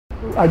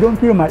I don't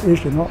feel my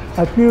age,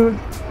 I feel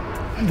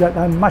that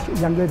I'm much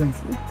younger than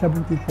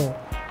 74.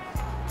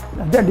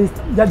 That is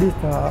the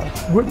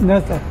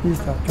goodness of this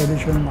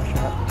traditional martial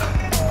art.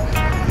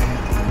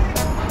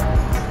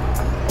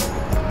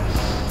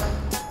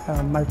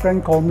 My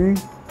friend called me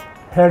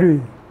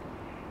Harry.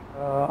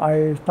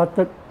 I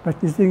started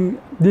practicing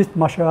this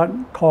martial art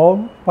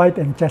called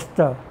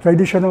Ancestor,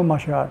 traditional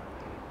martial art,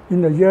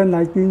 in the year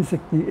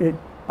 1968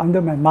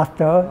 under my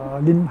master,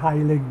 Lim Hai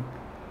Ling.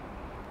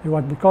 It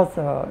was because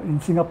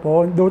in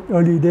Singapore, those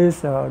early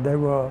days, there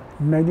were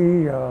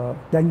many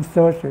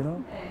dancers,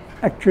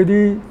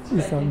 Actually,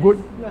 it's a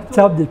good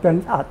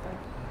self-defense art.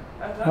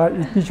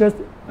 It teaches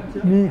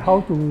me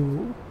how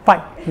to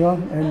fight,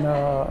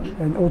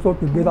 and also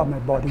to build up my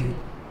body.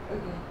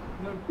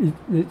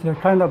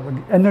 It kind of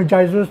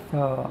energizes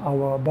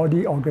our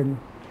body organ.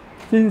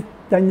 Since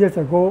 10 years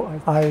ago,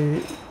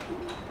 I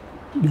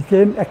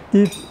became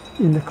active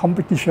in the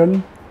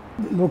competition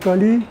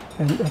locally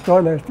and as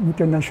well as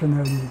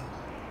internationally.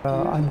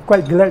 I'm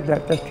quite glad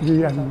that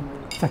actually I'm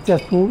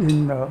successful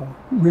in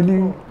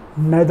winning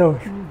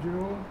medals.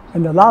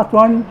 And the last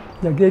one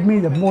that gave me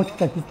the most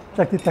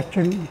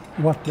satisfaction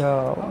was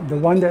the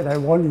one that I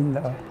won in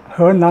the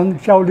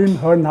Shaolin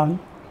Henan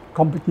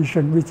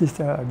competition, which is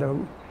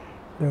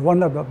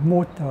one of the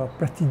most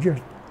prestigious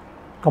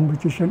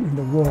competition in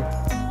the world.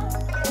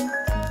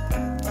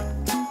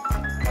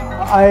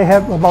 I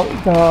have about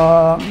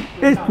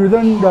 8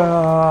 students.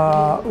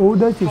 The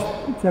oldest is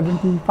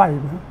 75.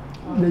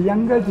 The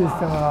youngest is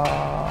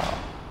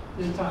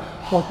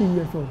 40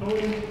 years old.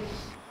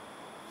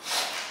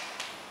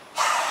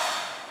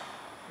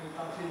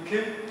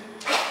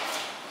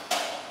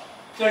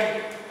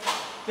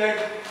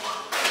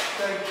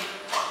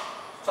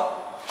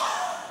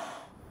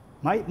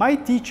 My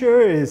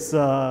teacher is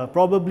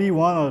probably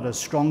one of the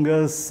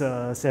strongest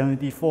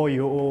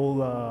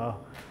 74-year-old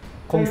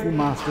Kung Fu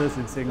masters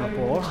in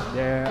Singapore.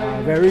 There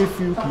are very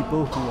few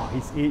people who are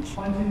his age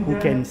who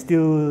can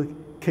still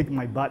kick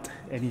my butt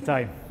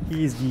anytime.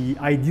 He is the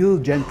ideal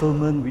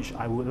gentleman which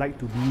I would like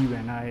to be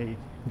when I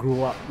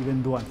grow up,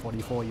 even though I'm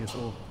 44 years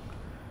old.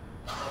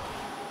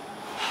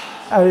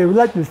 I would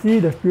like to see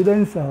the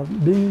students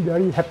being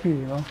very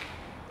happy.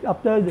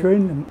 After they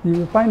train, you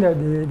will find that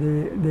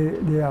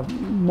they are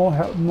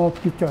more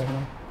fitter.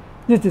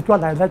 This is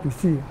what I like to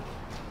see,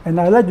 and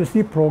I like to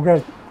see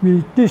progress.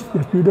 We teach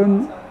the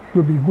students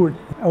to be good,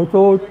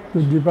 also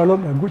to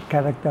develop a good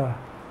character.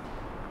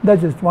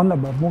 That is one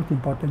of the most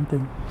important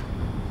things.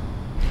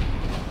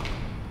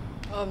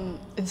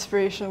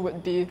 Inspiration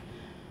would be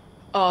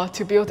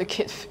to be able to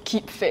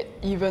keep fit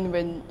even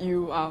when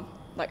you are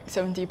like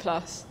 70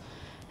 plus.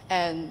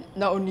 And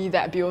not only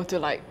that, be able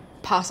to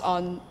pass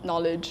on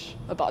knowledge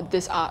about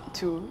this art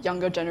to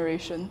younger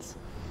generations.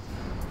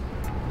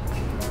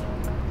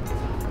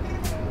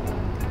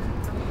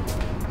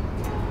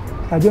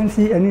 I don't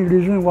see any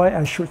reason why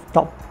I should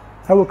stop.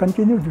 I will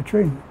continue to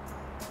train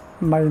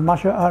my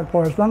martial art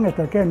for as long as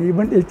I can,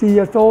 even 80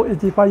 years old,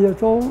 85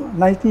 years old,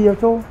 90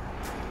 years old.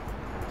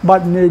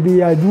 But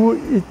maybe I do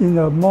it in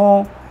a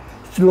more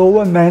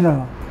slower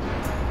manner.